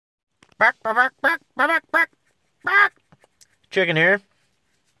Back. Chicken here,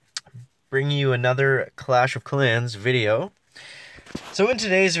 bringing you another Clash of Clans video. So in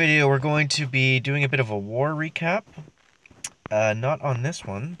today's video, we're going to be doing a bit of a war recap. Not on this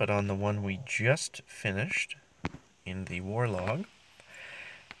one, but on the one we just finished in the war log.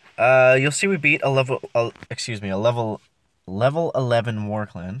 You'll see we beat a level 11 war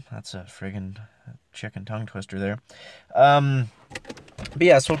clan. That's a friggin' chicken tongue twister there. But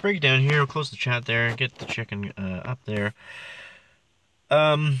yeah, so we'll break it down here. We'll close the chat there, get the chicken up there.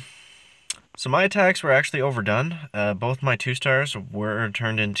 So my attacks were actually overdone. Both my 2-stars were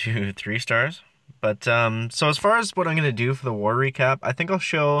turned into 3-stars. But so as far as what I'm gonna do for the war recap, I think I'll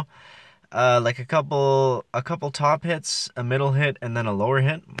show like a couple top hits, a middle hit, and then a lower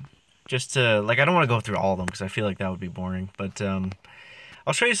hit. Just to I don't want to go through all of them because I feel like that would be boring. But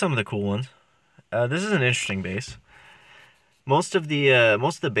I'll show you some of the cool ones. This is an interesting base. Most of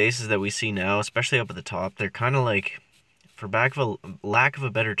the bases that we see now, especially up at the top, they're kind of like, for lack of a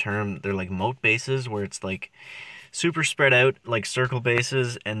better term, they're like moat bases where it's like super spread out, like circle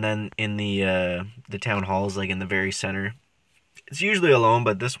bases, and then in the town halls, like in the very center, it's usually alone.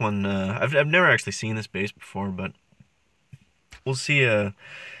 But this one, I've never actually seen this base before, but we'll see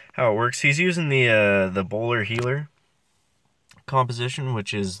how it works. He's using the bowler healer composition,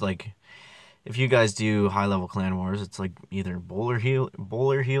 which is like, if you guys do high-level clan wars, it's like either bowler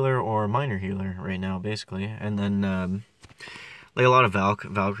healer or miner healer right now, basically. And then like a lot of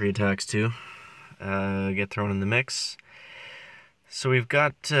Valkyrie attacks too get thrown in the mix. So we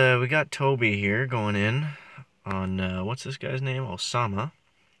got Toby here going in on what's this guy's name? Osama.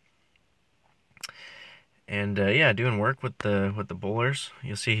 And yeah, doing work with the bowlers.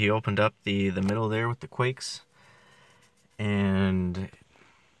 You'll see he opened up the middle there with the quakes, and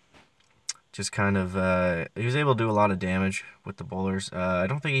just kind of he was able to do a lot of damage with the bowlers. I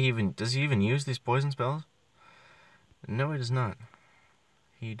don't think does he even use these poison spells? No, he does not.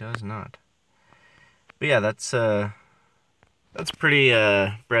 He does not. But yeah, that's pretty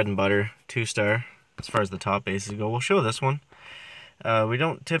bread and butter 2-star as far as the top bases go. We'll show this one. We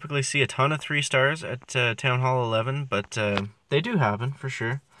don't typically see a ton of 3-stars at Town Hall 11, but they do happen for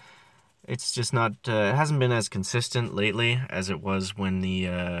sure. It's just not it hasn't been as consistent lately as it was when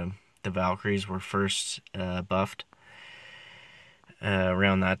the Valkyries were first buffed.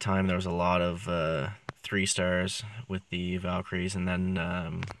 Around that time, there was a lot of 3-stars with the Valkyries, and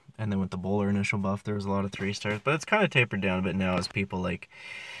then with the bowler initial buff, there was a lot of 3-stars. But it's kind of tapered down a bit now as people like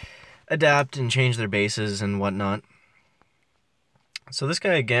adapt and change their bases and whatnot. So this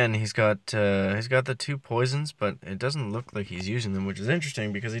guy again, he's got the 2 poisons, but it doesn't look like he's using them, which is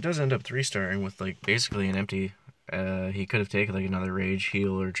interesting because he does end up 3-starring with like basically an empty. He could have taken like another rage,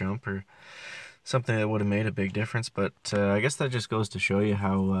 heal, or jump, or something that would have made a big difference. But I guess that just goes to show you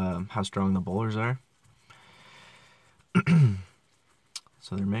how strong the bowlers are.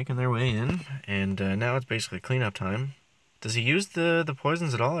 So they're making their way in, and now it's basically cleanup time. Does he use the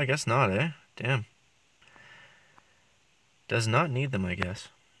poisons at all? I guess not, eh? Damn. Does not need them, I guess.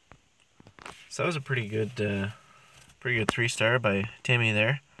 So that was a pretty good 3-star by Timmy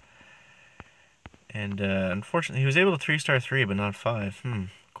there. And unfortunately, he was able to 3-star 3, but not 5.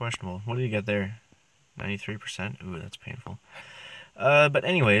 Questionable. What did he get there? 93%? Ooh, that's painful. But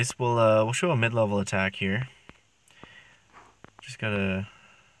anyways, we'll show a mid-level attack here. Just gotta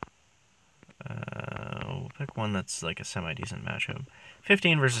we'll pick one that's like a semi-decent matchup.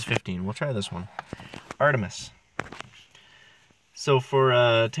 15 versus 15. We'll try this one. Artemis. So for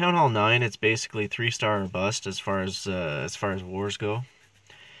Town Hall 9, it's basically 3-star or bust as far as wars go.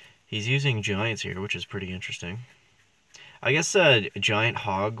 He's using giants here, which is pretty interesting. I guess giant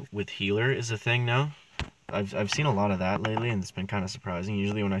hog with healer is a thing now. I've seen a lot of that lately, and it's been kind of surprising.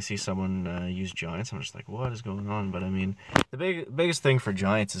 Usually when I see someone use giants, I'm just like, what is going on? But I mean, the biggest thing for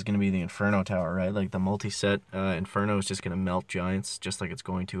giants is going to be the Inferno Tower, right? Like the multi-set Inferno is just going to melt giants, just like it's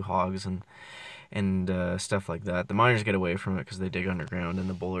going to hogs and stuff like that. The miners get away from it because they dig underground, and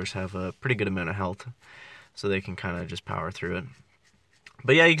the bowlers have a pretty good amount of health, so they can kind of just power through it.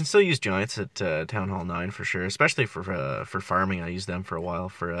 But yeah, you can still use giants at Town Hall 9 for sure, especially for farming. I used them for a while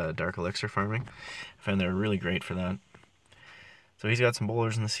for Dark Elixir farming. I found they were really great for that. So he's got some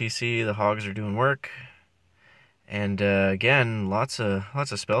bowlers in the CC. The hogs are doing work, and again, lots of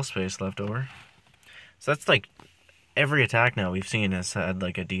spell space left over. So that's like every attack now we've seen has had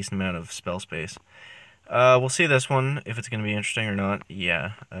like a decent amount of spell space. We'll see this one if it's going to be interesting or not.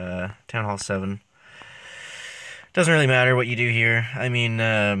 Yeah, Town Hall 7. Doesn't really matter what you do here. I mean,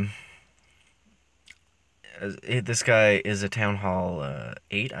 this guy is a Town Hall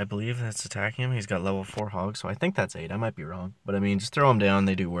 8, I believe, that's attacking him. He's got level 4 hogs, so I think that's 8. I might be wrong. But I mean, just throw them down,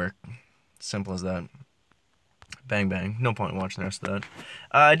 they do work. Simple as that. Bang bang. No point in watching the rest of that.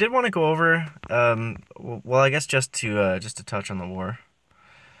 I did want to go over, well, I guess just to touch on the war.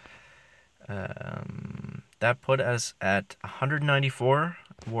 That put us at 194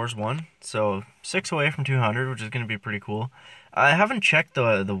 wars won, so 6 away from 200, which is going to be pretty cool. I haven't checked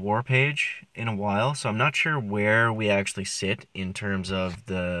the war page in a while, so I'm not sure where we actually sit in terms of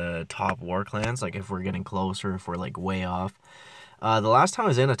the top war clans, like if we're getting close or if we're like way off. The last time I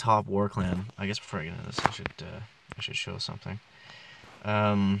was in a top war clan, I guess before I get into this, I should show something.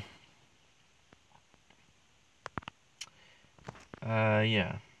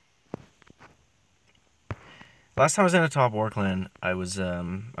 Yeah. Last time I was in a top war clan, I was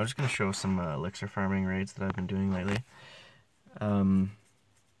just gonna show some elixir farming raids that I've been doing lately.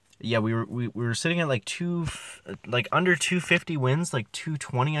 Yeah, we were sitting at like under 250 wins, like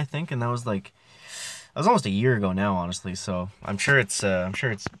 220 I think, and that was almost a year ago now, honestly. So I'm sure it's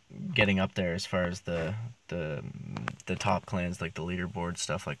getting up there as far as the top clans, like the leaderboard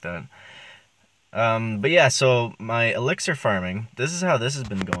stuff like that. But yeah, so my elixir farming, this is how this has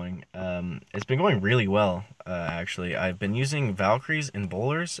been going. It's been going really well, actually. I've been using Valkyries and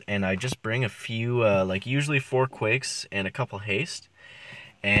bowlers, and I just bring a few, like usually 4 quakes and a couple haste,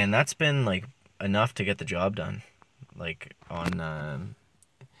 and that's been like enough to get the job done. Like on,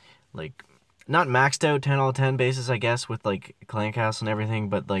 like not maxed out 10 out of 10 bases, I guess, with like clan castle and everything,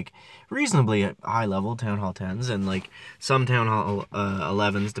 but like reasonably high level town hall 10s and like some town hall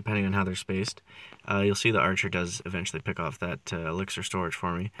 11s depending on how they're spaced. You'll see the archer does eventually pick off that elixir storage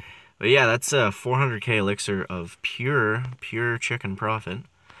for me. But yeah, that's 400k elixir of pure chicken profit.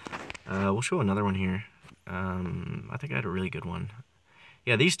 We'll show another one here. I think I had a really good one.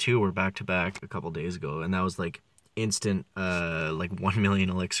 Yeah, these two were back to back a couple days ago, and that was like instant like 1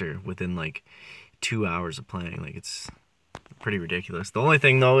 million elixir within like 2 hours of playing. Like, it's pretty ridiculous. The only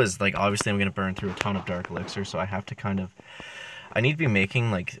thing though is like obviously I'm gonna burn through a ton of dark elixir, so I have to I need to be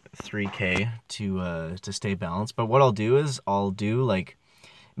making like 3k to stay balanced. But what I'll do is I'll do like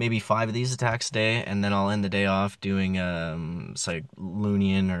maybe 5 of these attacks a day, and then I'll end the day off doing it's like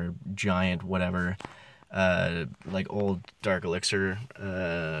Lunian or Giant, whatever, like old dark elixir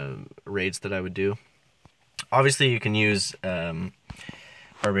raids that I would do. Obviously, you can use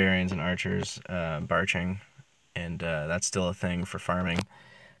barbarians and archers, barching, and that's still a thing for farming.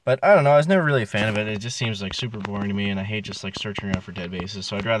 But I don't know, I was never really a fan of it. It just seems like super boring to me, and I hate just like searching around for dead bases.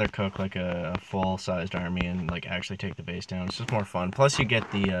 So I'd rather cook like a full-sized army and like actually take the base down. It's just more fun. Plus, you get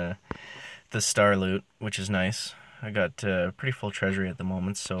the star loot, which is nice. I got pretty full treasury at the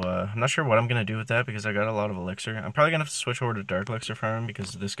moment, so I'm not sure what I'm going to do with that because I got a lot of elixir. I'm probably going to have to switch over to dark elixir farm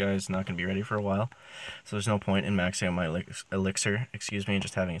because this guy's not going to be ready for a while. So there's no point in maxing out my elixir, and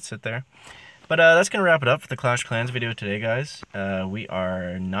just having it sit there. But that's going to wrap it up for the Clash Clans video today, guys. We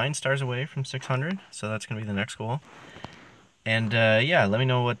are 9 stars away from 600, so that's going to be the next goal. And yeah, let me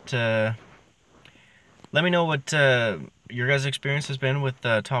know what your guys' experience has been with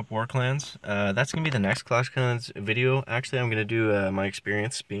top war clans. That's going to be the next Clash Clans video. Actually, I'm going to do my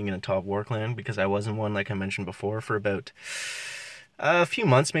experience being in a top war clan because I was in one, like I mentioned before, for about a few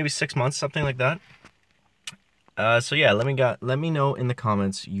months, maybe 6 months, something like that. So yeah, let me know in the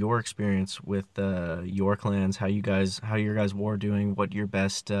comments your experience with your clans, how your guys' war doing, what your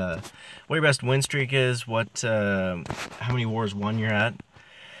best win streak is, how many wars won you're at,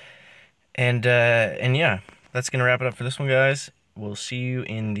 and yeah, that's gonna wrap it up for this one, guys. We'll see you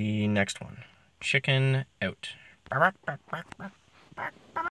in the next one. Chicken out.